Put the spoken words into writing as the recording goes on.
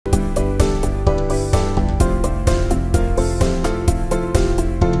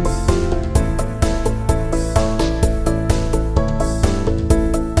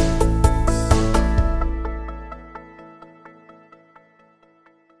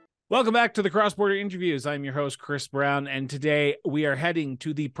Welcome back to the Cross Border Interviews. I'm your host, Chris Brown, and today we are heading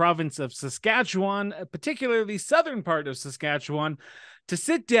to the province of Saskatchewan, particularly southern part of Saskatchewan, to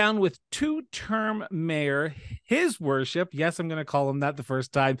sit down with two-term mayor, His Worship, yes, I'm going to call him that the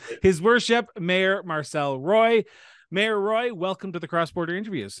first time, His Worship, Mayor Marcel Roy. Mayor Roy, welcome to the Cross Border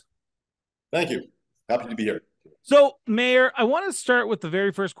Interviews. Thank you. Happy to be here. So, Mayor, I want to start with the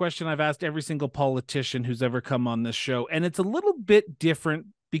very first question I've asked every single politician who's ever come on this show, and it's a little bit different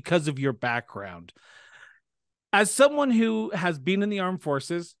because of your background. As someone who has been in the armed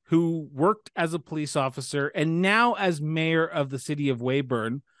forces, who worked as a police officer, and now as mayor of the city of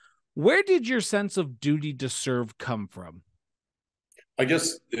Weyburn, where did your sense of duty to serve come from? I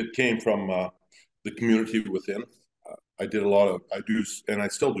guess it came from the community within. I do, and I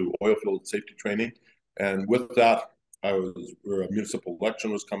still do oil field safety training. And with that, where a municipal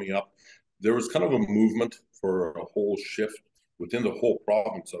election was coming up, there was kind of a movement for a whole shift within the whole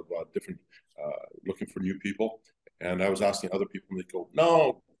province of looking for new people. And I was asking other people, and they go,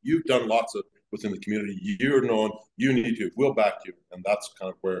 "No, you've done lots of within the community. You're known. You need to. We'll back you." And that's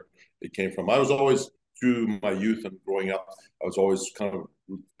kind of where it came from. I was always, through my youth and growing up, I was always kind of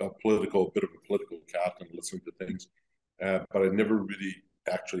a bit of a political cat and listening to things, but I never really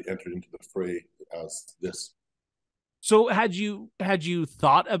actually entered into the fray as this. So had you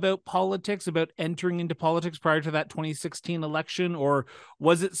thought about politics, about entering into politics prior to that 2016 election, or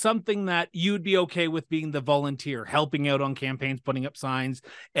was it something that you'd be okay with being the volunteer, helping out on campaigns, putting up signs,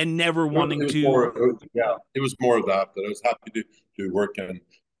 and never wanting to? It was more of that I was happy to work in,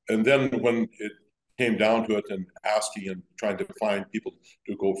 and then when it came down to it, and asking and trying to find people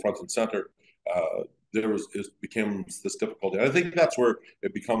to go front and center, it became this difficulty. And I think that's where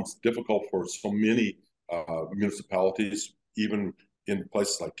it becomes difficult for so many municipalities, even in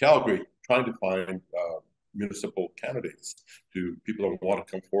places like Calgary, trying to find municipal candidates, to people that want to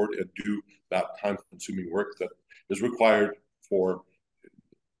come forward and do that time-consuming work that is required for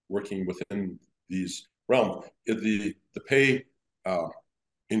working within these realms. The pay,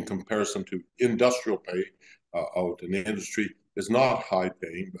 in comparison to industrial pay out in the industry, is not high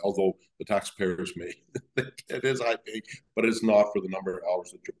paying, although the taxpayers may think it is high paying, but it's not for the number of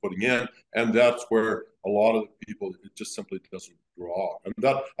hours that you're putting in. And that's where a lot of the people, it just simply doesn't draw. And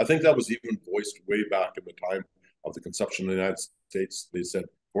that, I think that was even voiced way back in the time of the conception of the United States. They said,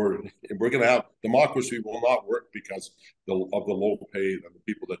 we're going to have democracy will not work because of the low pay and the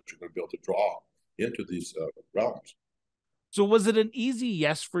people that you're going to be able to draw into these realms. So was it an easy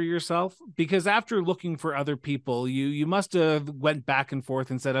yes for yourself? Because after looking for other people, you must have went back and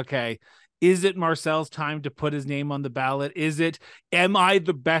forth and said, okay, is it Marcel's time to put his name on the ballot? Am I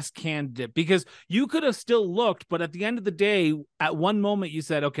the best candidate? Because you could have still looked, but at the end of the day, at one moment you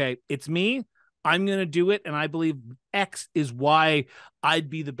said, okay, it's me, I'm going to do it. And I believe X is why I'd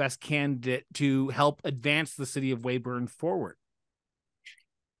be the best candidate to help advance the city of Weyburn forward.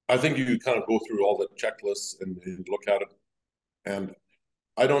 I think you kind of go through all the checklists and look at it. And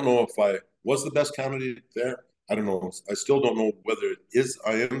I don't know if I was the best candidate there. I don't know. I still don't know whether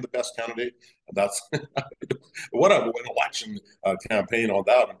I am the best candidate. That's what an election campaign on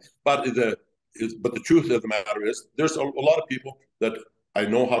that. But the truth of the matter is, there's a lot of people that I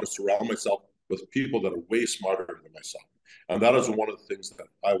know how to surround myself with, people that are way smarter than myself, and that is one of the things that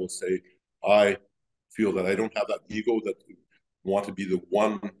I will say. I feel that I don't have that ego that want to be the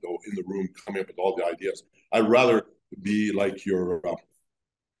one though in the room coming up with all the ideas. I'd rather be like your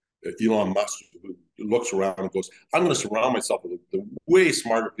Elon Musk, who looks around and goes, "I'm going to surround myself with the way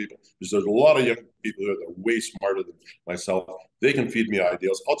smarter people, because there's a lot of young people here that are way smarter than myself. They can feed me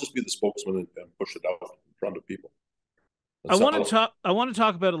ideas. I'll just be the spokesman and push it out in front of people." I want to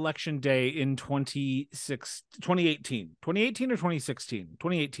talk about election day in 2018 or 2016.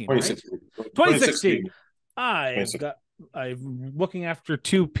 2018, 2016. Right? 2016. I'm looking after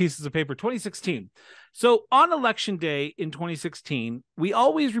two pieces of paper. 2016. So on election day in 2016, we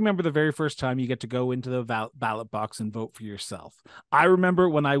always remember the very first time you get to go into the ballot box and vote for yourself. I remember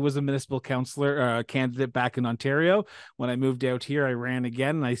when I was a municipal councillor candidate back in Ontario. When I moved out here, I ran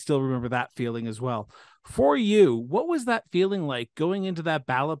again, and I still remember that feeling as well. For you, what was that feeling like, going into that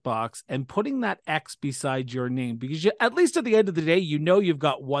ballot box and putting that X beside your name? Because at least at the end of the day, you've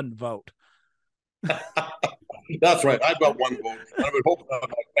got one vote. That's right. I've got one vote. I would hope that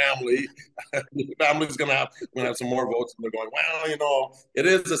my family, the family's going to have some more votes. And they're going, well, it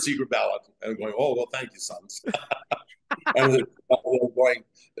is a secret ballot. And I'm going, oh, well, thank you, sons. And they're going,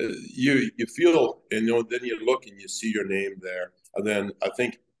 you feel, and then you look and you see your name there. And then I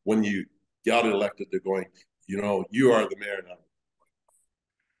think when you got elected, they're going, you are the mayor now.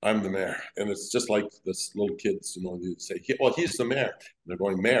 I'm the mayor. And it's just like this little kids, you know, you say, well, he's the mayor. And they're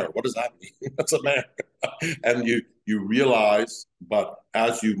going, mayor, what does that mean? That's a mayor. And you realize, but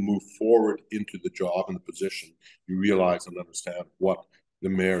as you move forward into the job and the position, you realize and understand what the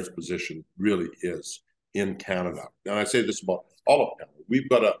mayor's position really is in Canada. And I say this about all of Canada. We've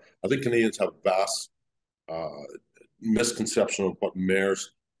got I think Canadians have a vast uh, misconception of what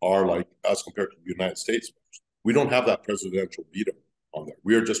mayors are like as compared to the United States mayors. We don't have that presidential veto on there.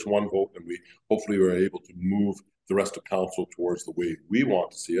 We are just one vote, and we hopefully are able to move the rest of council towards the way we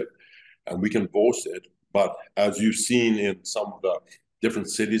want to see it, and we can voice it. But as you've seen in some of the different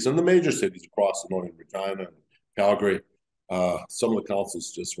cities and the major cities across the northern Regina and Calgary, some of the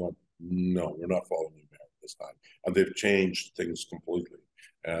councils just went, no, we're not following you, mayor, this time, and they've changed things completely.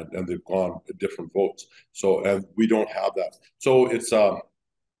 And they've gone to different votes. So, and we don't have that. So it's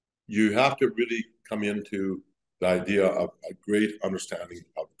you have to really come into the idea of a great understanding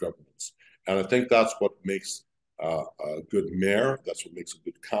of governance. And I think that's what makes a good mayor, that's what makes a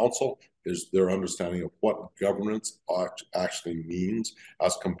good council, is their understanding of what governance actually means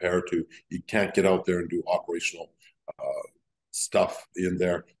as compared to, you can't get out there and do operational stuff in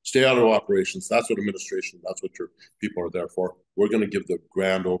there. Stay out of operations. That's what administration, that's what your people are there for. We're going to give the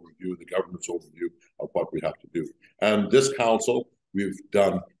grand overview, the governance overview of what we have to do. And this council, we've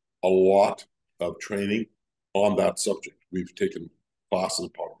done a lot of training on that subject. We've taken classes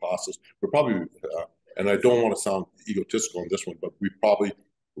upon classes. We're probably, and I don't want to sound egotistical on this one, but we probably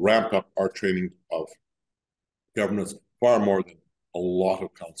ramped up our training of governance far more than a lot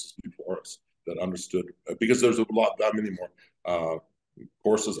of councils before us that understood, because there's that many more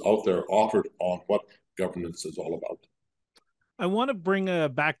courses out there offered on what governance is all about. I want to bring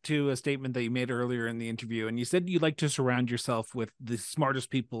back to a statement that you made earlier in the interview, and you said you like to surround yourself with the smartest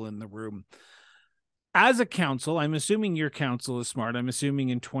people in the room. As a council, I'm assuming your council is smart. I'm assuming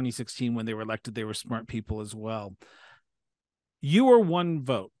in 2016 when they were elected, they were smart people as well. You are one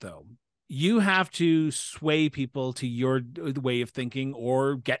vote, though. You have to sway people to your way of thinking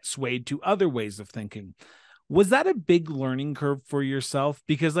or get swayed to other ways of thinking. Was that a big learning curve for yourself?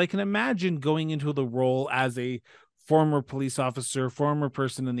 Because I can imagine going into the role as a former police officer, former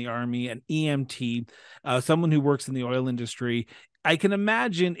person in the army, an EMT, someone who works in the oil industry. I can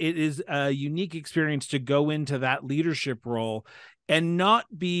imagine it is a unique experience to go into that leadership role and not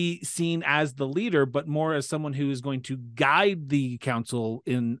be seen as the leader, but more as someone who is going to guide the council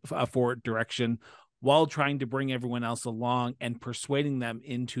in a forward direction while trying to bring everyone else along and persuading them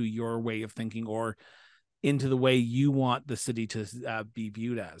into your way of thinking or into the way you want the city to be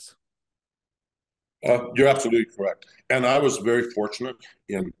viewed as. You're absolutely correct. And I was very fortunate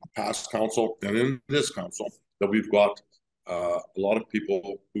in past council and in this council that we've got a lot of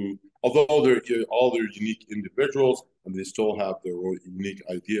people who, although they're all their unique individuals and they still have their own unique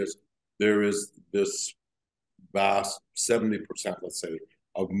ideas, there is this vast 70%, let's say,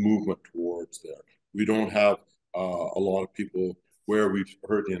 of movement towards there. We don't have a lot of people where we've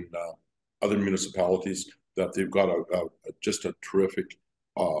heard in other municipalities that they've got just a terrific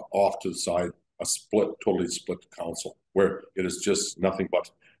off to the side, a totally split council where it is just nothing but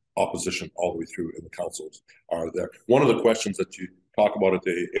opposition all the way through, and the councils are there. One of the questions that you talk about at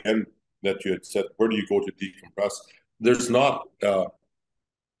the end that you had said, where do you go to decompress? There's not,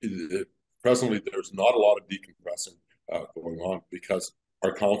 presently, there's not a lot of decompressing going on because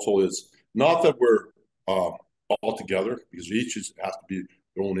our council is, not that we're all together, because each has to be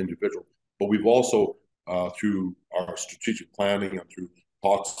their own individual, but we've also, through our strategic planning and through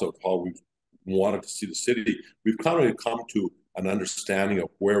thoughts of how we've wanted to see the city, we've kind of come to an understanding of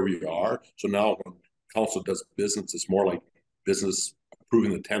where we are. So now when council does business, it's more like business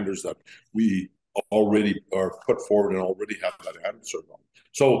approving the tenders that we already are put forward and already have that answer on.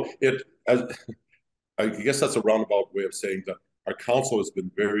 So I guess that's a roundabout way of saying that our council has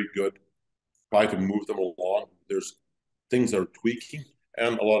been very good, try to move them along. There's things that are tweaking,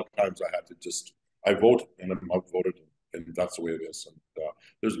 and a lot of times I vote and I'm outvoted, and that's the way it is. And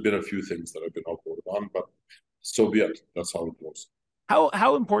there's been a few things that I've been outvoted on, but so be it. That's how it goes.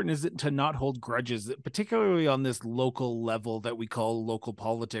 How important is it to not hold grudges, particularly on this local level that we call local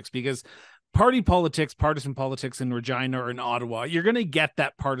politics? Because party politics, partisan politics in Regina or in Ottawa, you're going to get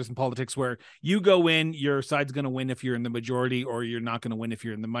that partisan politics where you go in, your side's going to win if you're in the majority, or you're not going to win if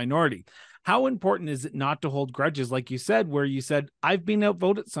you're in the minority. How important is it not to hold grudges, like you said, where you said, I've been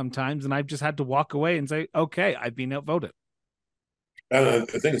outvoted sometimes and I've just had to walk away and say, okay, I've been outvoted. And I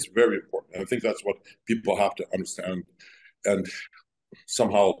think it's very important. And I think that's what people have to understand and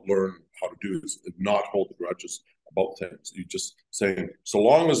somehow learn how to do, is not hold the grudges about things. You just saying, so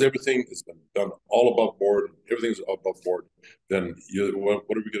long as everything has been done all above board, everything's above board, then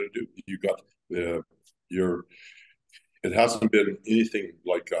what are we going to do? You got your. It hasn't been anything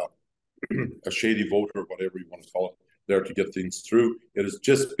like a shady vote or whatever you want to call it there to get things through. It has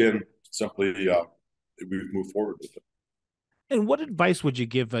just been simply we've moved forward with it. And what advice would you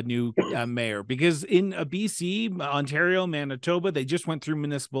give a new mayor? Because in BC, Ontario, Manitoba, they just went through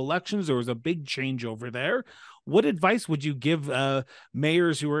municipal elections. There was a big change over there. What advice would you give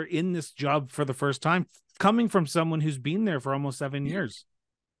mayors who are in this job for the first time, coming from someone who's been there for almost 7 years?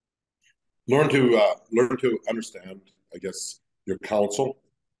 Learn to understand, I guess, your council.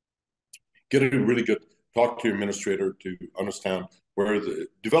 Get a really good talk to your administrator to understand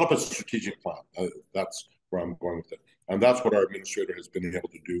develop a strategic plan. That's where I'm going with it. And that's what our administrator has been able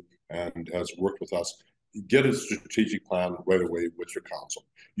to do and has worked with us. Get a strategic plan right away with your council.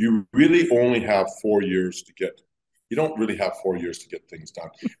 You really only have 4 years to get. You don't really have 4 years to get things done.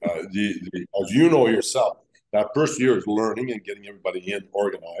 As you know yourself, that first year is learning and getting everybody in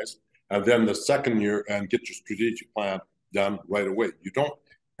organized, and then the second year and get your strategic plan done right away. You don't,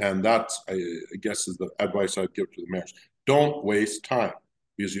 and that's I guess is the advice I'd give to the mayors. Don't waste time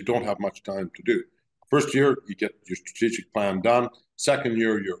because you don't have much time to do. First year, you get your strategic plan done. Second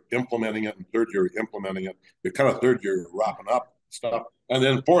year, you're implementing it. And third year, you're implementing it. You're kind of third year, you're wrapping up stuff. And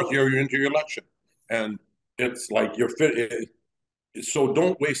then fourth year, you're into your election. And it's like you're fit. So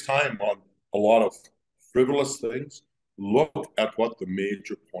don't waste time on a lot of frivolous things. Look at what the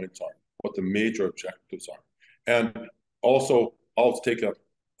major points are, what the major objectives are. And also, I'll take a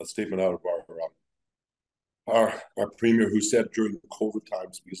statement out of our premier, who said during the COVID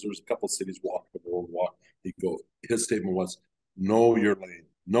times, because there was a couple of cities walking the road walk, his statement was, know your lane,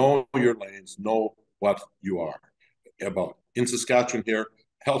 know your lanes, know what you are about. In Saskatchewan here,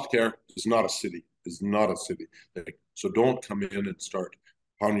 healthcare is not a city, so don't come in and start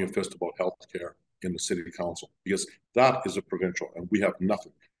pounding your fist about healthcare in the city council, because that is a provincial, and we have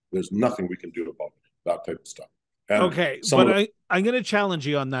nothing. There's nothing we can do about that type of stuff. And okay, but I'm going to challenge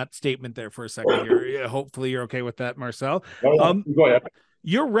you on that statement there for a second here. Hopefully you're okay with that, Marcel. Go ahead.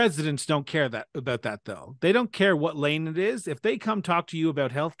 Your residents don't care about that, though. They don't care what lane it is. If they come talk to you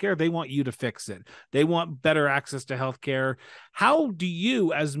about healthcare, they want you to fix it. They want better access to healthcare. How do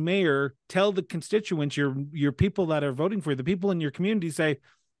you, as mayor, tell the constituents, your people that are voting for you, the people in your community, say,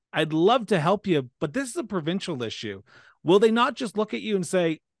 I'd love to help you, but this is a provincial issue? Will they not just look at you and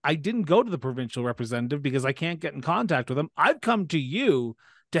say, I didn't go to the provincial representative because I can't get in contact with them. I've come to you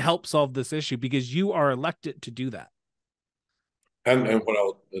to help solve this issue because you are elected to do that. And what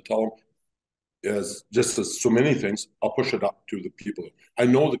I'll tell them is just as so many things, I'll push it up to the people. I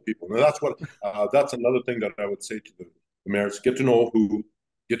know the people. And that's another thing that I would say to the mayors. Get to know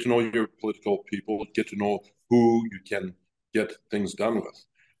your political people, get to know who you can get things done with.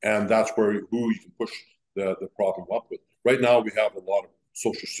 And that's who you can push the problem up with. Right now, we have a lot of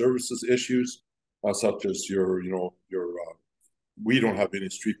social services issues, such as we don't have any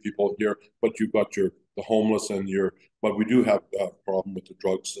street people here, but you've got the homeless but we do have a problem with the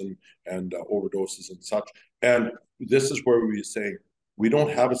drugs and overdoses and such. And this is where we're saying we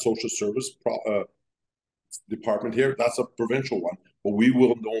don't have a social service department here. That's a provincial one, but we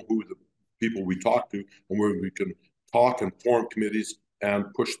will know who the people we talk to and where we can talk and form committees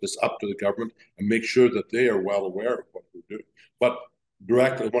and push this up to the government and make sure that they are well aware of what we're doing. But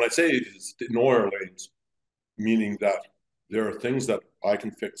directly, when I say know our lanes, meaning that there are things that I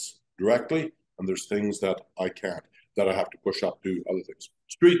can fix directly, and there's things that I can't, that I have to push up to other things.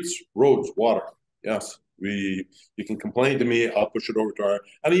 Streets, roads, water. Yes, you can complain to me, I'll push it over to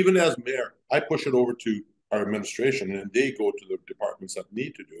and even as mayor, I push it over to our administration, and they go to the departments that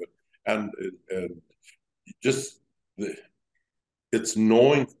need to do it. And it's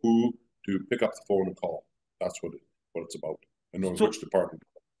knowing who to pick up the phone and call. That's what it's about. And knowing which department.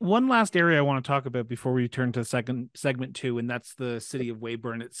 One last area I want to talk about before we turn to segment 2, and that's the city of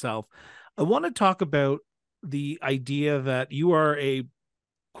Weyburn itself. I want to talk about the idea that you are a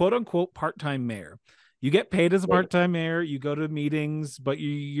quote unquote part-time mayor. You get paid as a part-time mayor, you go to meetings, but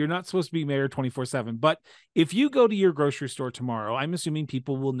you're not supposed to be mayor 24/7. But if you go to your grocery store tomorrow, I'm assuming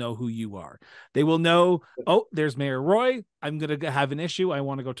people will know who you are. They will know, oh, there's Mayor Roy. I'm going to have an issue. I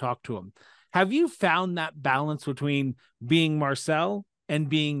want to go talk to him. Have you found that balance between being Marcel and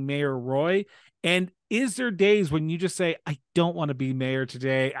being Mayor Roy? And is there days when you just say, I don't want to be mayor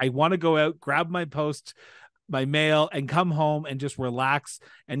today. I want to go out, grab my mail, and come home and just relax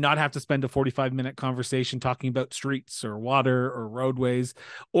and not have to spend a 45-minute conversation talking about streets or water or roadways?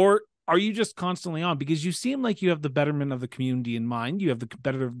 Or are you just constantly on? Because you seem like you have the betterment of the community in mind. You have the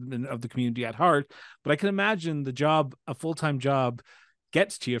betterment of the community at heart. But I can imagine the job, a full-time job,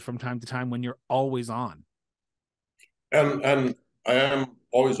 gets to you from time to time when you're always on. And I am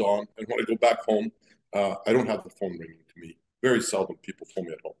always on. And when I go back home, I don't have the phone ringing to me. Very seldom people phone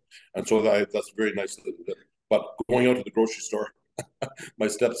me at home, and so that's very nice. But going out to the grocery store, my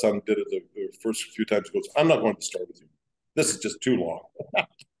stepson did it the first few times. He goes, "I'm not going to the store with you. This is just too long."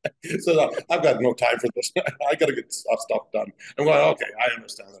 So I've got no time for this. I got to get stuff done. I'm going, okay, I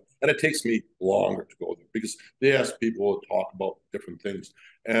understand that. And it takes me longer to go there because they ask people to talk about different things.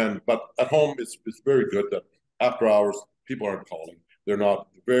 But at home, it's very good that after hours, people aren't calling. They're not,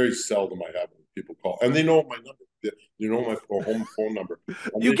 very seldom I have people call. And they know my number. They know my home phone number.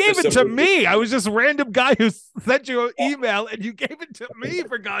 And you gave it to me. I was just a random guy who sent you an email and you gave it to me,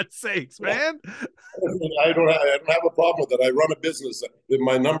 for God's sakes, man. I don't have a problem with it. I run a business.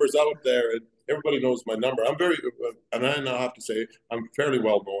 My number's out there and everybody knows my number. I'm very, and I now have to say, I'm fairly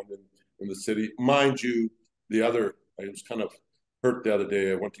well known in the city. Mind you, I was kind of hurt the other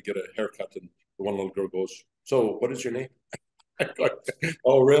day. I went to get a haircut and the one little girl goes, "So what is your name?"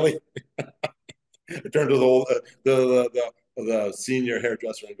 "Oh, really?" I turned to the senior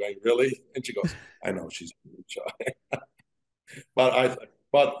hairdresser and going, "Really?" And she goes, "I know she's shy." But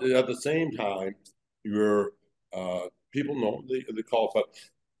at the same time, you're people know the call. But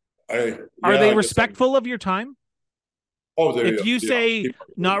are they respectful of your time? Oh, if you say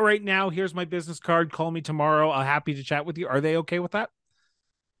not right now, here's my business card, call me tomorrow, I'm happy to chat with you. Are they okay with that?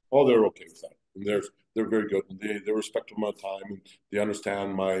 Oh, they're okay with that. And they're very good. And they respect my time and they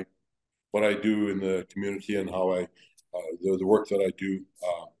understand what I do in the community and how the work that I do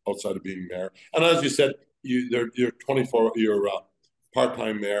outside of being mayor. And as you said, you're 24, you're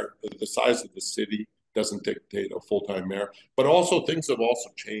part-time mayor. The size of the city doesn't dictate a full-time mayor, but also things have also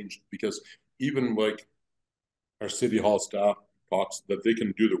changed because even like our city hall staff talks that they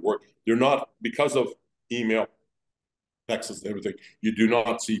can do the work. They're not, because of email, texts, and everything, you do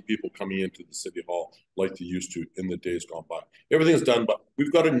not see people coming into the city hall like they used to in the days gone by. Everything's done, but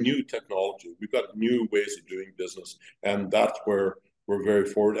we've got a new technology. We've got new ways of doing business, and that's where we're very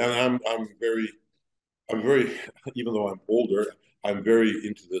forward. And I'm very, even though I'm older, I'm very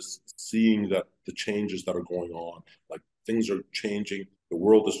into this, seeing that the changes that are going on, like things are changing, the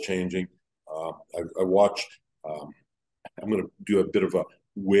world is changing. I watched. I'm going to do a bit of a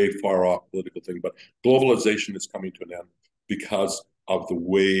way far off political thing, but globalization is coming to an end because of the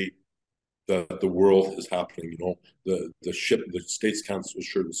way that the world is happening. You know, the states can't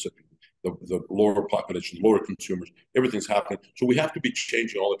assure the shipping, the lower population, lower consumers, everything's happening. So we have to be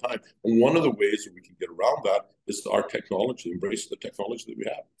changing all the time. And one of the ways that we can get around that is our technology, embrace the technology that we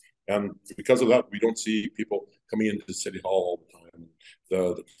have. And because of that, we don't see people coming into City Hall all the time.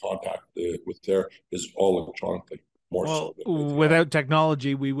 The contact with there is all electronically. Well, so without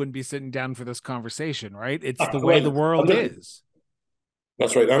technology, we wouldn't be sitting down for this conversation, right? It's the way right. the world is.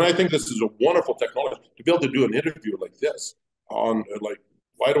 That's right. And I think this is a wonderful technology to be able to do an interview like this on, like,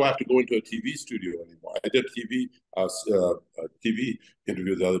 why do I have to go into a TV studio anymore? I did a TV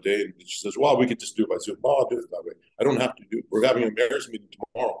interview the other day, and she says, "Well, we could just do it by Zoom." "Oh, I'll do it that way. I don't have to do it. We're having a mayor's meeting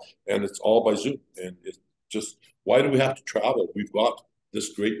tomorrow, and it's all by Zoom." And it's just, why do we have to travel? We've got this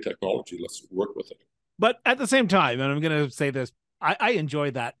great technology. Let's work with it. But at the same time, and I'm going to say this, I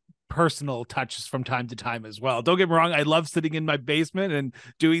enjoy that personal touches from time to time as well. Don't get me wrong, I love sitting in my basement and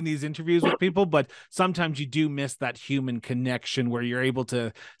doing these interviews with people, but sometimes you do miss that human connection where you're able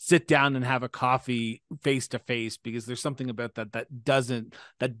to sit down and have a coffee face to face, because there's something about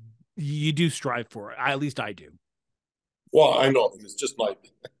that you do strive for. At least I do. Well, I know. It's just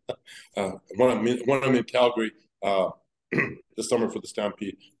like when I'm in Calgary, this summer for the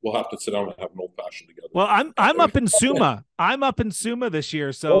Stampede, we'll have to sit down and have an old fashioned together. Well, I'm up in Suma. I'm up in Suma this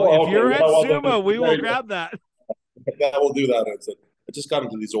year, so if you're at Suma, we will grab that. Yeah, we'll do that. I just got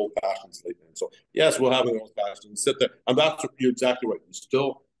into these old fashions lately, and so yes, we'll have an old fashioned, sit there, and that's what, you're exactly right. You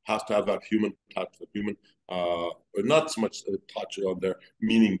still has to have that human touch, the human, not so much the touch on their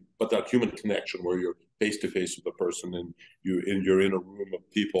meaning, but that human connection where you're face to face with the person, and you're in a room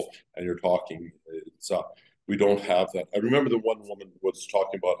of people and you're talking. It's we don't have that. I remember the one woman was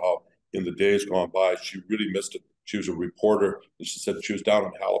talking about how in the days gone by, she really missed it. She was a reporter, and she said she was down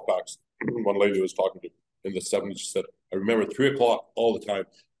in Halifax. One lady was talking to in the 70s, she said, "I remember 3 o'clock all the time.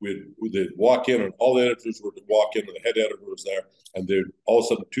 They'd walk in, and all the editors would walk in, and the head editor was there, and they'd all of a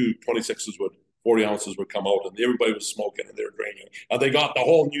sudden 2 26s 40 ounces would come out, and everybody was smoking and they were drinking. And they got the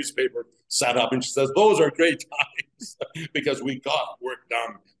whole newspaper set up." And she says, "Those are great times because we got work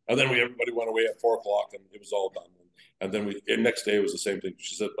done." And then everybody went away at 4 o'clock and it was all done. And then the next day it was the same thing.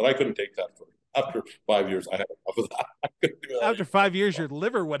 She said, but I couldn't take that for after 5 years. I had enough of that. I couldn't do that After anymore. 5 years, your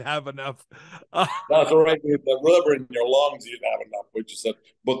liver would have enough. Uh, That's all right. The liver in your lungs, you'd have enough. But you said,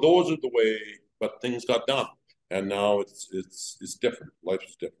 but those are the way. But things got done, and now it's different. Life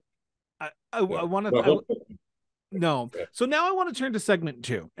is different. I Yeah. want Well, to. No. yeah. So now I want to turn to segment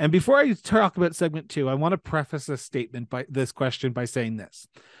two. And before I talk about segment two, I want to preface this question by saying this.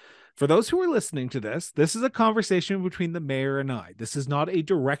 For those who are listening to this is a conversation between the mayor and I. This is not a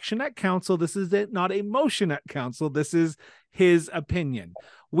direction at council. This is not a motion at council. This is his opinion.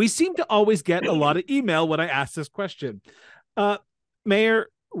 We seem to always get a lot of email when I ask this question. Mayor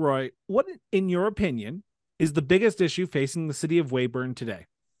Roy, what, in your opinion, is the biggest issue facing the city of Weyburn today?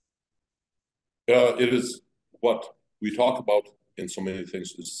 It is what we talk about in so many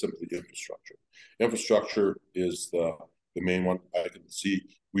things is simply infrastructure. Infrastructure is the main one. I can see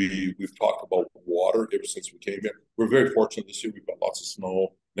we've talked about water ever since we came here. We're very fortunate this year. We've got lots of snow.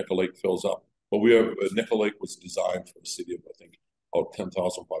 Nickel Lake fills up, but we have Nickel Lake was designed for a city of I think about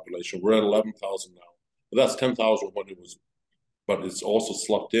 10,000 population. We're at 11,000 now, but that's 10,000 when it was. But it's also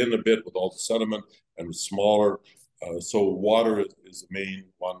sloughed in a bit with all the sediment and it's smaller. So water is the main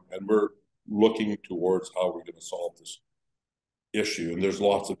one, and we're looking towards how we're going to solve this issue. And there's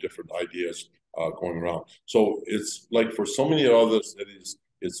lots of different ideas going around. So it's like for so many other cities,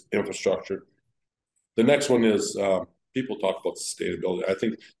 it's infrastructure. The next one is people talk about sustainability. I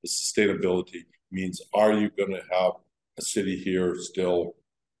think the sustainability means, are you going to have a city here still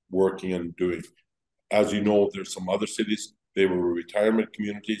working and doing? As you know, there's some other cities, they were retirement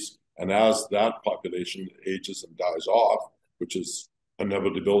communities. And as that population ages and dies off, which is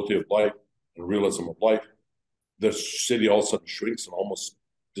inevitability of life and realism of life, the city all of a sudden shrinks and almost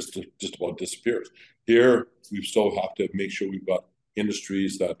just about disappears. Here, we still have to make sure we've got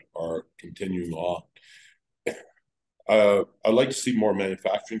industries that are continuing on. I'd like to see more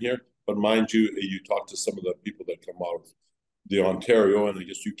manufacturing here, but mind you, you talk to some of the people that come out of the Ontario, and I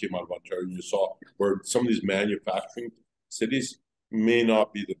guess you came out of Ontario, and you saw where some of these manufacturing cities may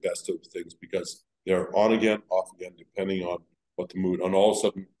not be the best of things because they're on again, off again, depending on what the mood. And all of a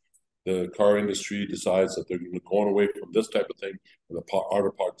sudden, the car industry decides that they're going away from this type of thing, and the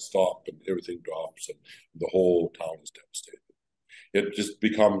auto parts stop, and everything drops, and the whole town is devastated. It just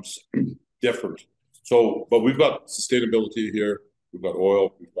becomes different. So, but we've got sustainability here. We've got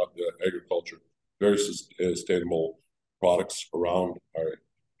oil. We've got the agriculture. Very sustainable products around our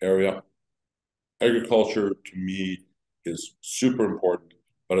area. Agriculture, to me, is super important,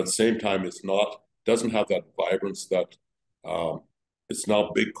 but at the same time, doesn't have that vibrance that it's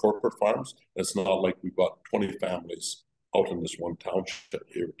not big corporate farms. It's not like we've got 20 families out in this one township.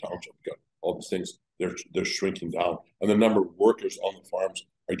 We've got all these things. They're shrinking down, and the number of workers on the farms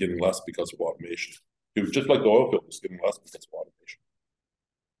are getting less because of automation. It was just like the oil field is getting less because of automation.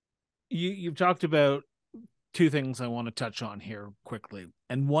 You've talked about two things I want to touch on here quickly.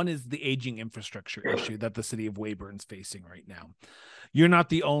 And one is the aging infrastructure issue that the city of Weyburn's facing right now. You're not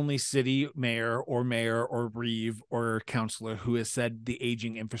the only city mayor or reeve or councillor who has said the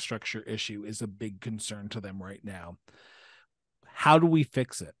aging infrastructure issue is a big concern to them right now. How do we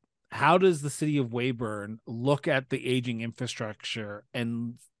fix it? How does the city of Weyburn look at the aging infrastructure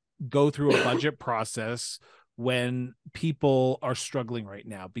and go through a budget process when people are struggling right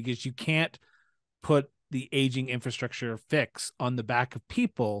now? Because you can't put the aging infrastructure fix on the back of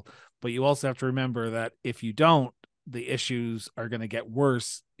people, but you also have to remember that if you don't, the issues are going to get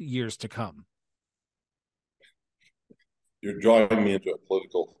worse years to come. You're drawing me into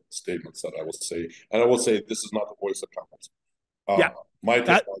political statements that I will say, and I will say this is not the voice of council. My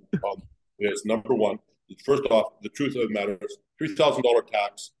take on is number one. First off, the truth of the matter is $3,000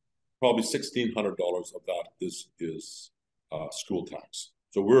 tax, probably $1,600 of that is school tax.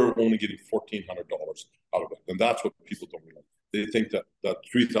 So we're only getting $1,400 out of it, and that's what people don't realize. They think that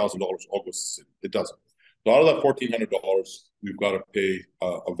 $3,000 all goes to the city. It doesn't. So out of that $1,400, we've got to pay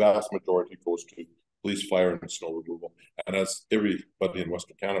a vast majority goes to police, fire, and snow removal. And as everybody in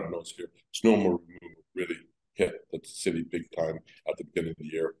Western Canada knows here, snow removal really hit the city big time at the beginning of the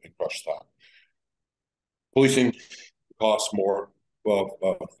year and crushed that. Policing costs more.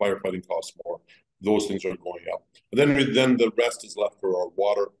 Firefighting costs more. Those things are going up. And then the rest is left for our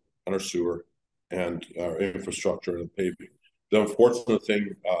water and our sewer and our infrastructure and paving. The unfortunate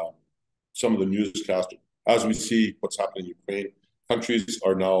thing, some of the newscasters, as we see what's happening in Ukraine, countries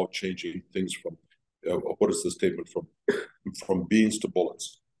are now changing things from, what is the statement, from beans to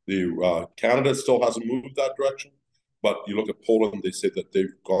bullets. Canada still hasn't moved that direction, but you look at Poland, they say that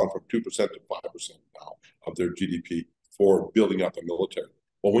they've gone from 2% to 5% now of their GDP for building up a military.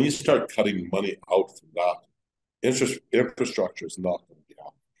 Well, when you start cutting money out from that, infrastructure is not going to be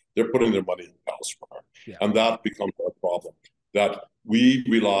happening. They're putting their money elsewhere. Yeah. And that becomes our problem, that we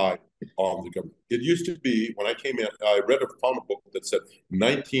rely on the government. It used to be, when I came in, I found a book that said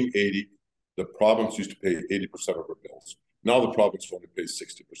 1980, the province used to pay 80% of our bills. Now the province only pays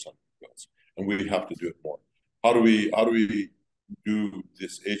 60% of the bills, and we have to do it more. How do we do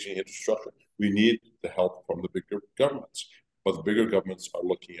this aging infrastructure? We need the help from the bigger governments, but the bigger governments are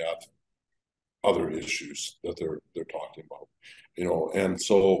looking at other issues that they're talking about, and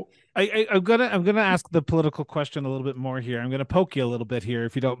so I'm gonna ask the political question a little bit more here. I'm gonna poke you a little bit here,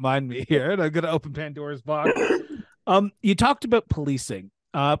 if you don't mind me here, and I'm gonna open Pandora's box. You talked about policing.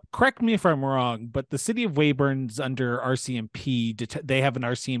 Correct me if I'm wrong, but the city of Weyburn's under RCMP. They have an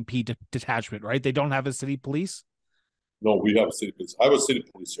RCMP detachment, right? They don't have a city police. no, we have a city police. I was city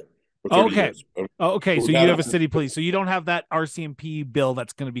police here for 30 Okay. years. Okay, so you have a city police. So you don't have that RCMP bill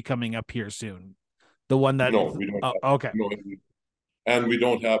that's going to be coming up here soon. The one that No, we don't have, okay. no, and we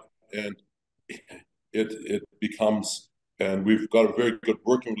don't have, and it becomes, and we've got a very good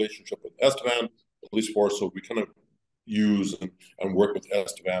working relationship with Estevan Police Force, so we kind of use and work with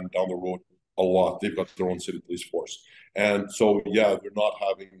Estevan down the road a lot. They've got their own city police force. And so, yeah, they're not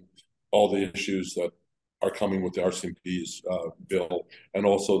having all the issues that are coming with the RCMP's bill, and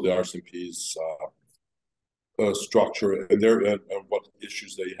also the RCMP's structure and what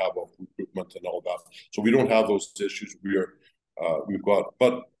issues they have of recruitment and all that. So we don't have those issues. We've got,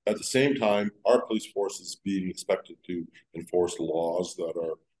 but at the same time, our police force is being expected to enforce laws that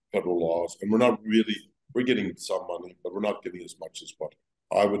are federal laws, and we're getting some money, but we're not getting as much as what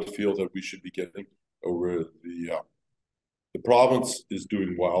I would feel that we should be getting. Over the province is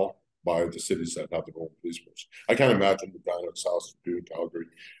doing well by the cities that have their own police force. I can't imagine the Brandon South doing Calgary.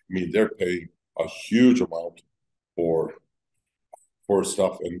 I mean, they're paying a huge amount for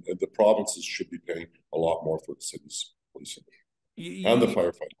stuff, and the provinces should be paying a lot more for the city's policing and the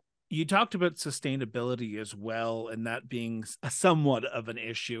firefighting. You talked about sustainability as well, and that being somewhat of an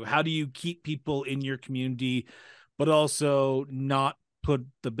issue. How do you keep people in your community, but also not put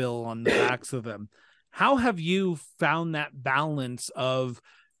the bill on the backs of them? How have you found that balance of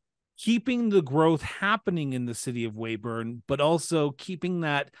keeping the growth happening in the city of Weyburn, but also keeping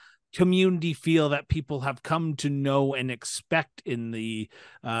that community feel that people have come to know and expect in the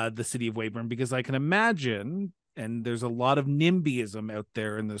city of Weyburn? Because I can imagine, and there's a lot of NIMBYism out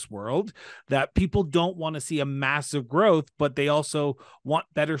there in this world, that people don't want to see a massive growth, but they also want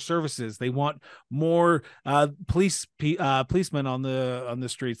better services. They want more policemen on the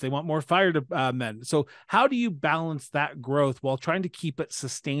streets. They want more firemen. So how do you balance that growth while trying to keep it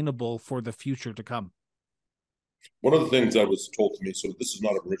sustainable for the future to come? One of the things that was told to me, so this is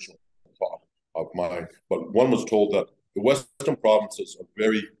not an original thought of mine, but one was told that the Western provinces are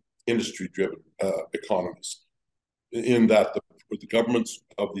very industry-driven economies, in that the governments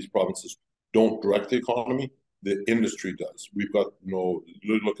of these provinces don't direct the economy, the industry does. We've got,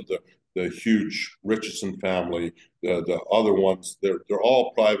 look at the huge Richardson family, the other ones, they're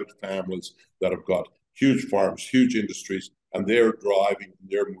all private families that have got huge farms, huge industries, and they're driving,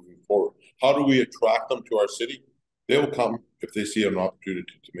 they're moving forward. How do we attract them to our city? They will come if they see an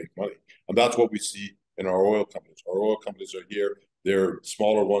opportunity to make money. And that's what we see in our oil companies. Our oil companies are here, they're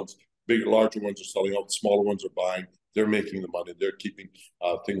smaller ones, larger ones are selling out, smaller ones are buying. They're making the money. They're keeping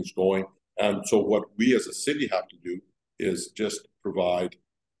things going. And so what we as a city have to do is just provide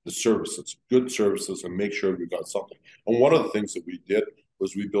the services, good services, and make sure we've got something. And one of the things that we did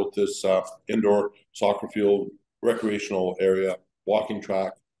was we built this indoor soccer field, recreational area, walking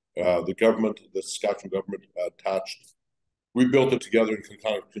track. The Saskatchewan government attached. We built it together in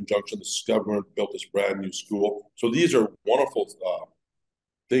kind of conjunction. The government built this brand new school. So these are wonderful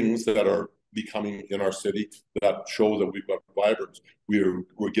things that are becoming in our city that show that we've got vibrance. We're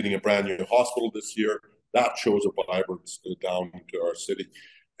getting a brand new hospital this year. That shows a vibrance down to our city.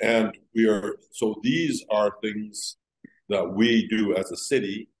 And so these are things that we do as a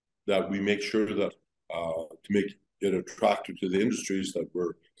city that we make sure that to make it attractive to the industries, that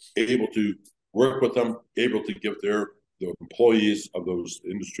we're able to work with them, able to give the employees of those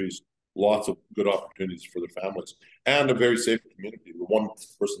industries lots of good opportunities for their families and a very safe community. One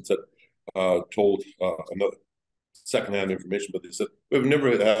person said, told another secondhand information, but they said, we've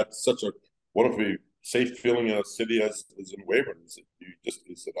never had such a wonderfully safe feeling in a city as in Weyburn.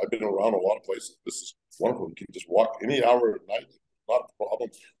 He said, I've been around a lot of places. This is wonderful. You can just walk any hour at night, not a problem.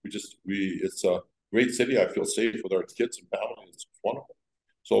 It's a great city. I feel safe with our kids and families. It's wonderful.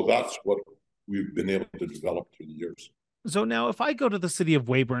 So that's what we've been able to develop through the years. So now if I go to the city of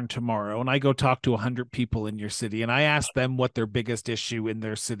Weyburn tomorrow and I go talk to 100 people in your city and I ask them what their biggest issue in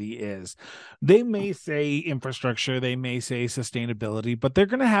their city is, they may say infrastructure, they may say sustainability, but they're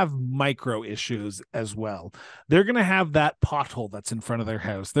going to have micro issues as well. They're going to have that pothole that's in front of their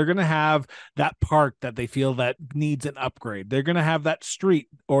house. They're going to have that park that they feel that needs an upgrade. They're going to have that street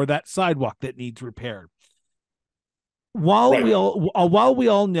or that sidewalk that needs repair. Right. While we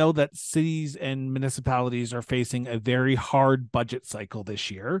all know that cities and municipalities are facing a very hard budget cycle this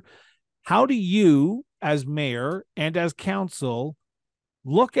year, how do you as mayor and as council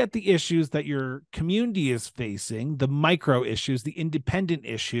look at the issues that your community is facing, the micro issues, the independent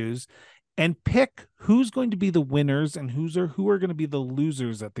issues, and pick who's going to be the winners and who are going to be the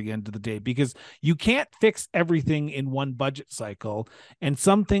losers at the end of the day? Because you can't fix everything in one budget cycle, and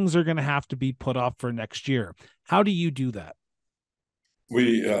some things are going to have to be put off for next year. How do you do that?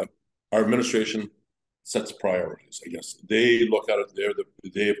 We our administration sets priorities. I guess they look at it.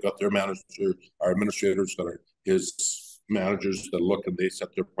 They've got their manager. Our administrators got his managers that look and they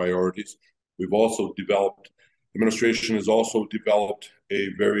set their priorities. We've also developed. Administration has also developed a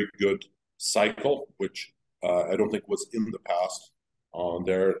very good cycle, which I don't think was in the past. On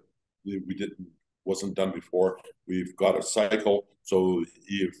there, we didn't wasn't done before. We've got a cycle, so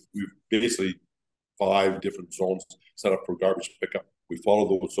we've basically 5 different zones set up for garbage pickup. We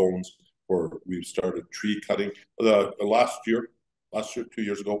follow those zones, or we've started tree cutting. The last year, 2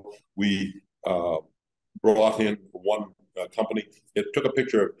 years ago, we brought in one company. It took a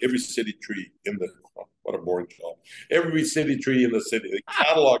picture of every city tree in the. What a boring job! Every city tree in the city. They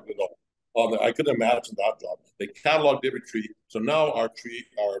cataloged it all. I couldn't imagine that job. They cataloged every tree. So now our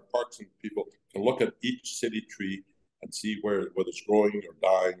parks and people can look at each city tree and see whether it's growing or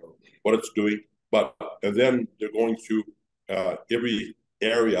dying or what it's doing. And then they're going through every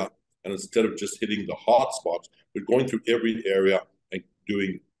area, and instead of just hitting the hot spots, they're going through every area and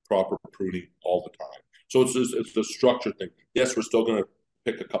doing proper pruning all the time. So it's the structure thing. Yes, we're still going to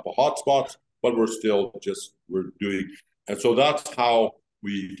pick a couple hot spots, but we're doing, and so that's how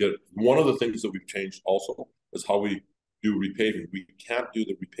we did. One of the things that we've changed also is how we do repaving. We can't do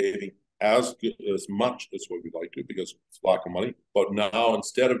the repaving as much as what we'd like to because it's lack of money. But now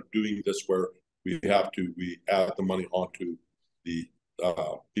instead of doing this where we add the money onto the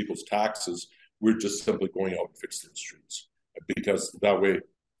people's taxes, we're just simply going out and fixing the streets because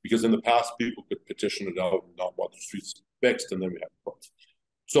in the past people could petition it out and not want the streets fixed, and then we have problems.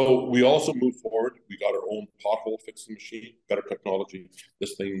 So we also moved forward. We got our own pothole fixing machine, better technology.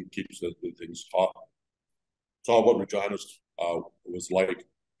 This thing keeps the things hot. Saw what Regina's was like,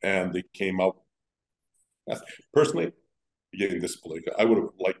 and they came out. Personally, getting this political, I would have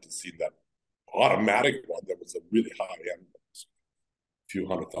liked to see that automatic one that was a really high end, a few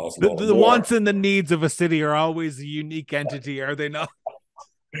 $100,000 The wants and the needs of a city are always a unique entity, are they not?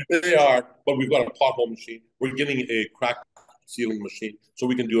 They are, but we've got a pothole machine. We're getting a crack sealing machine, so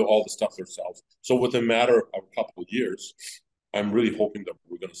we can do all the stuff ourselves. So within a matter of a couple of years, I'm really hoping that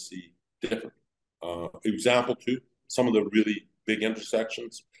we're going to see different. Example two, some of the really big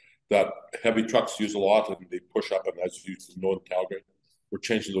intersections that heavy trucks use a lot and they push up, and as you know in Calgary, we're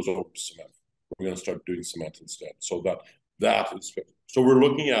changing those over to cement. We're going to start doing cement instead. So that is, so we're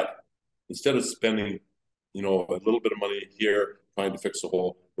looking at, instead of spending, a little bit of money here trying to fix the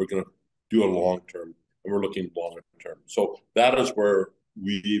hole, we're going to do a long term, and we're looking longer term. So that is where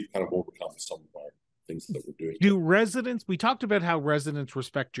we've kind of overcome some of our things that we're doing. We talked about how residents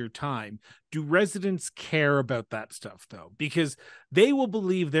respect your time. Do residents care about that stuff though? Because they will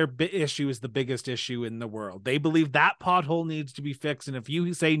believe their issue is the biggest issue in the world. They believe that pothole needs to be fixed. And if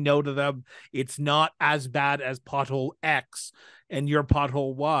you say no to them, it's not as bad as pothole X and your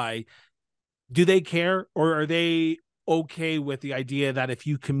pothole Y. Do they care, or are they okay with the idea that if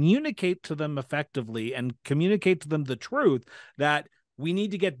you communicate to them effectively and communicate to them the truth, that we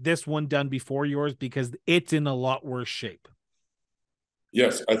need to get this one done before yours because it's in a lot worse shape?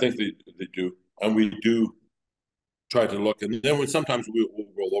 Yes, I think they do. And we do try to look. And then sometimes we'll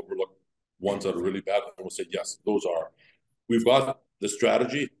overlook ones that are really bad, and we'll say, yes, we've got the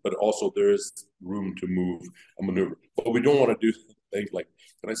strategy, but also there is room to move and maneuver. But we don't want to do things like,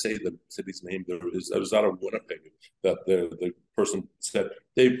 can I say the city's name? There was out of Winnipeg that the person said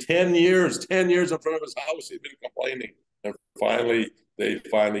they've 10 years in front of his house. They've been complaining, and they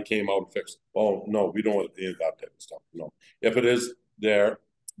finally came out and fixed. Oh no, we don't want any of that type of stuff. No, if it is there,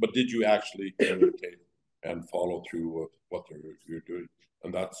 but did you actually communicate and follow through with what you're doing?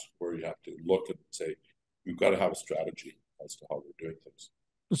 And that's where you have to look and say, we've got to have a strategy as to how we're doing things.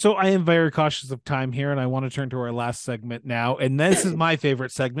 So I am very cautious of time here, and I want to turn to our last segment now. And this is my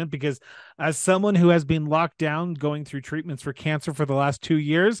favorite segment because, as someone who has been locked down going through treatments for cancer for the last 2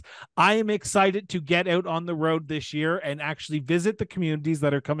 years, I am excited to get out on the road this year and actually visit the communities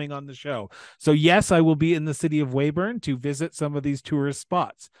that are coming on the show. So, yes, I will be in the city of Weyburn to visit some of these tourist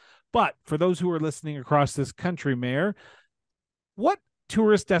spots. But for those who are listening across this country, Mayor, what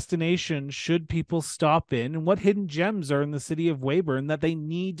tourist destinations should people stop in, and what hidden gems are in the city of Weyburn that they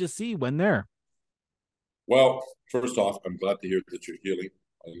need to see when there? Well, first off, I'm glad to hear that you're healing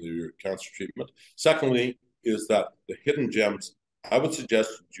under your cancer treatment. Secondly, is that the hidden gems, I would suggest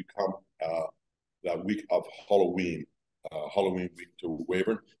that you come that week of Halloween, Halloween week to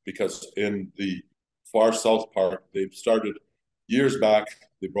Weyburn, because in the far south part, they've started years back.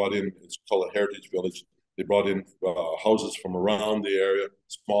 They brought in, it's called a heritage village. They brought in houses from around the area,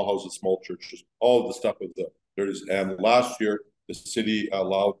 small houses, small churches, all the stuff of the 30s. And last year, the city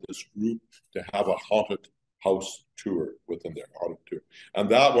allowed this group to have a haunted house tour within their haunted tour. And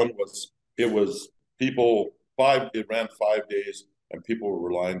that one was, it was people, it ran 5 days, and people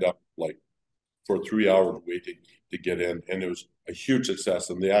were lined up like for 3 hours waiting to get in. And it was a huge success.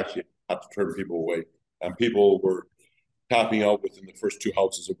 And they actually had to turn people away. And people were tapping out within the first two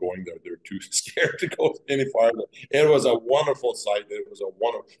houses of going there. They're too scared to go any farther. It was a wonderful sight. It was a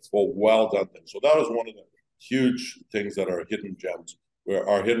wonderful, well done thing. So that was one of the huge things that are hidden gems. Where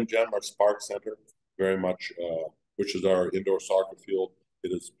our hidden gem, our Spark Center, very much, which is our indoor soccer field.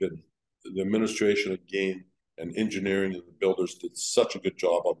 It has been the administration again and engineering and the builders did such a good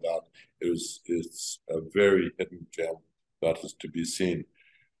job on that. It's a very hidden gem that is to be seen.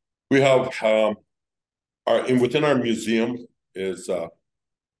 We have within our museum is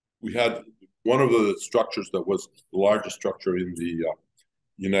we had one of the structures that was the largest structure in the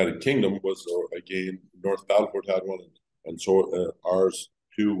United Kingdom was again North Battleford had one, and so ours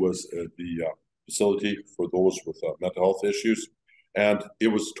too was the facility for those with mental health issues, and it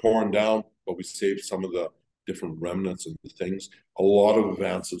was torn down, but we saved some of the different remnants and the things. A lot of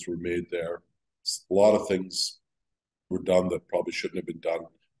advances were made there. A lot of things were done that probably shouldn't have been done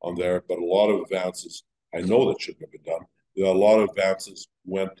on there, but a lot of advances I know that shouldn't have been done. A lot of advances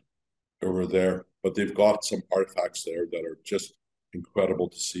went over there, but they've got some artifacts there that are just incredible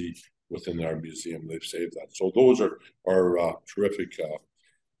to see within our museum. They've saved that. So those are terrific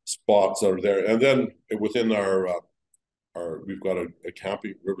spots that are there. And then within our we've got a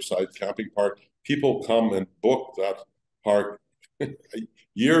riverside camping park. People come and book that park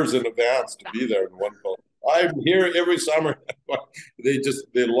years in advance to be there in one go. I'm here every summer. They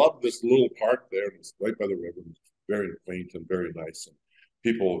love this little park there, and it's right by the river. It's very quaint and very nice, and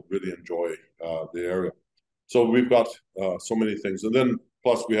people really enjoy the area. So we've got so many things, and then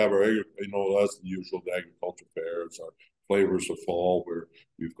plus we have our, as the usual, the agriculture fairs, our flavors of fall, where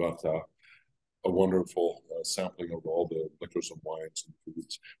we've got a wonderful sampling of all the liquors and wines and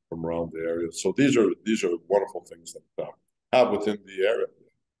foods from around the area. So these are wonderful things that have within the area.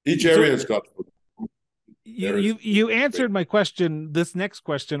 Each area has got. You answered my question, this next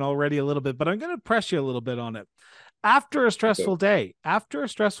question already a little bit, but I'm going to press you a little bit on it. After a stressful day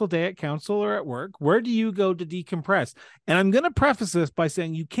at council or at work, where do you go to decompress? And I'm going to preface this by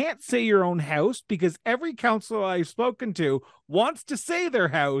saying you can't say your own house, because every councilor I've spoken to wants to say their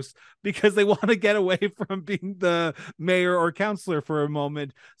house because they want to get away from being the mayor or councilor for a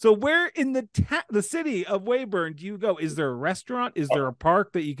moment. So where in the city of Weyburn do you go? Is there a restaurant? Is there a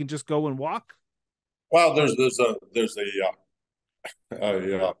park that you can just go and walk? Well, you've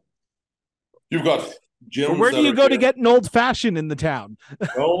got gyms. But where do you go to get an old fashioned in the town?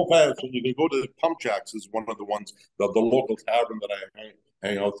 Old fashioned, you can go to the Pump Jacks, is one of the ones, the local tavern that I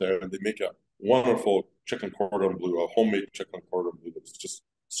hang out there, and they make a wonderful chicken cordon bleu, a homemade chicken cordon bleu that's just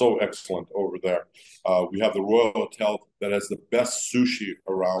so excellent over there. We have the Royal Hotel that has the best sushi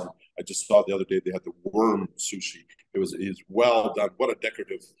around. I just saw the other day they had the worm sushi. It's well done. What a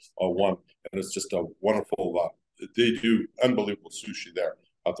decorative one, and it's just a wonderful. They do unbelievable sushi there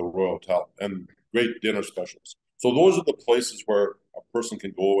at the Royal Hotel, and great dinner specials. So those are the places where a person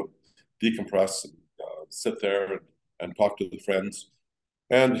can go and decompress and sit there and talk to the friends.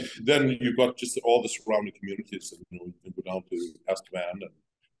 And then you've got just all the surrounding communities. And, you can go down to Estevan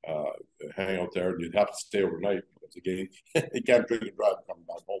and hang out there, and you'd have to stay overnight because again, you can't drink and drive coming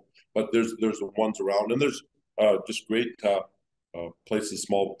back home. But there's the ones around, and there's just great places,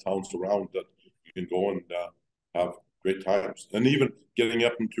 small towns around that you can go and have great times. And even getting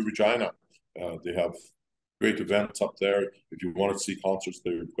up into Regina, they have great events up there. If you want to see concerts,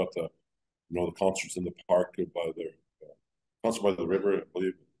 they've got the concerts in the park by the concert by the river, I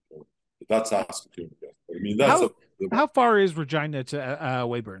believe. That's Saskatoon. I mean, How far is Regina to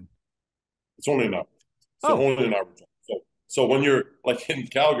Weyburn? It's only an hour. So Oh, only an hour. So when you're like in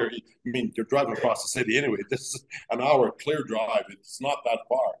Calgary, I mean, you're driving across the city anyway. This is an hour clear drive. It's not that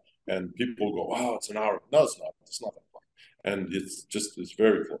far. And people go, wow, it's an hour. No, it's not. It's not that far. And it's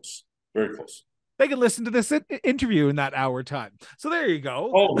very close. Very close. they can listen to this interview in that hour time. So there you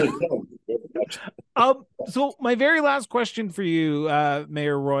go. Oh, they can. So my very last question for you,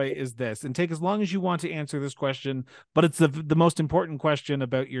 Mayor Roy, is this, and take as long as you want to answer this question, but it's the most important question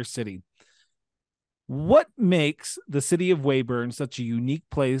about your city. What makes the city of Weyburn such a unique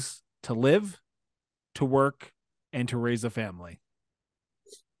place to live, to work, and to raise a family?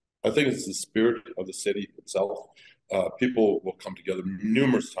 I think it's the spirit of the city itself. People will come together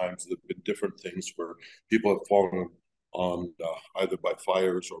numerous times. There have been different things where people have fallen on either by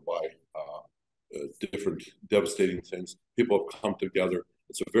fires or by different devastating things. People have come together.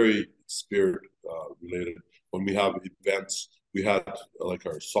 It's a very spirit related. When we have events, we had like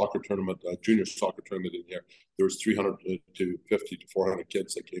our soccer tournament, junior soccer tournament in here. There was 300 to 50 to 400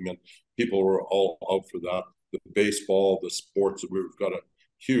 kids that came in. People were all out for that. The baseball, the sports, we've got a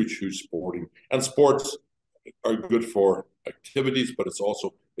huge sporting, and sports are good for activities, but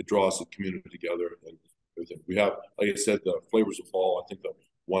it draws the community together and everything. We have, like I said, the Flavors of Fall. I think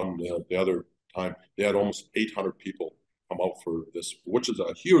the other time they had almost 800 people come out for this, which is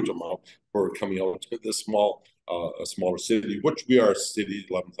a huge amount for coming out to this a smaller city, which we are a city,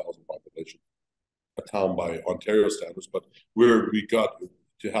 11,000 population, a town by Ontario standards, but we got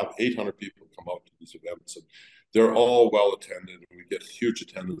to have 800 people come out to these events, and they're all well attended, and we get huge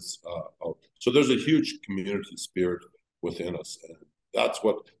attendance. So there's a huge community spirit within us, and that's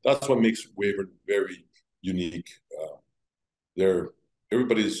what makes Weyburn very unique.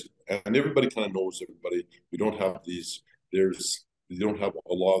 Everybody kind of knows everybody. We don't have we don't have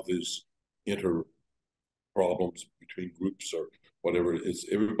a lot of these inter problems between groups or whatever. It's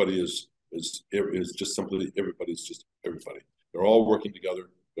everybody is just simply everybody's just everybody. They're all working together.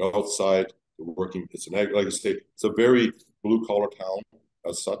 They're outside. They're working. Like I say, it's a very blue collar town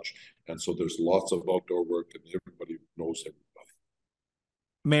as such, and so there's lots of outdoor work, and everybody knows everybody.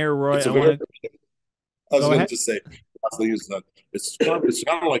 Mayor Roy, I was going to say, last thing is that it's kind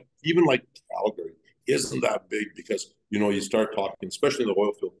of like, even like Calgary isn't that big, because you start talking, especially in the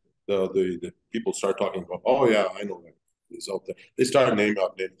oil field, the people start talking about, oh yeah, I know that is out there. They start naming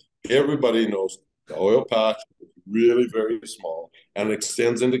out names. Everybody knows the oil patch is really very small, and it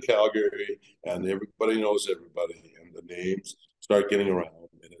extends into Calgary, and everybody knows everybody, and the names start getting around,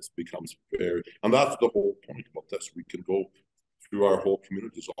 and it becomes and that's the whole point about this. We can go through our whole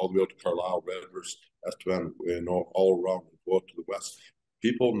communities, all the way out to Carlisle, Redverse, Estevan, all around, go out to the west.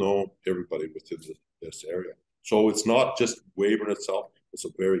 People know everybody within this area. So it's not just Weyburn itself, it's a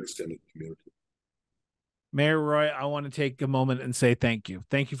very extended community. Mayor Roy, I want to take a moment and say thank you.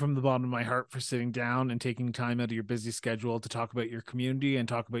 Thank you from the bottom of my heart for sitting down and taking time out of your busy schedule to talk about your community and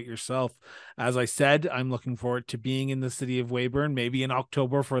talk about yourself. As I said, I'm looking forward to being in the city of Weyburn, maybe in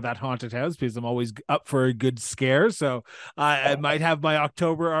October for that haunted house, because I'm always up for a good scare. So I might have my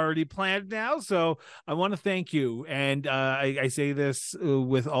October already planned now. So I want to thank you. And I say this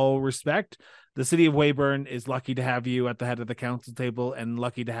with all respect. The city of Weyburn is lucky to have you at the head of the council table, and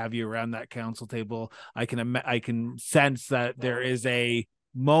lucky to have you around that council table. I can sense that there is a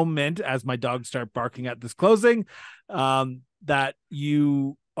moment, as my dogs start barking at this closing, that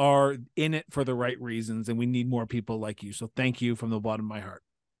you are in it for the right reasons, and we need more people like you. So thank you from the bottom of my heart.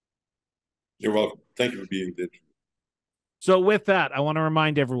 You're welcome. Thank you for being there. So with that, I want to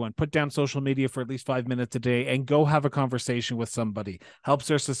remind everyone, put down social media for at least 5 minutes a day and go have a conversation with somebody.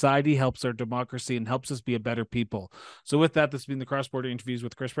 Helps our society, helps our democracy, and helps us be a better people. So with that, this has been the Cross Border Interviews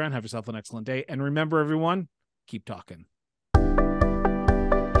with Chris Brown. Have yourself an excellent day. And remember, everyone, keep talking.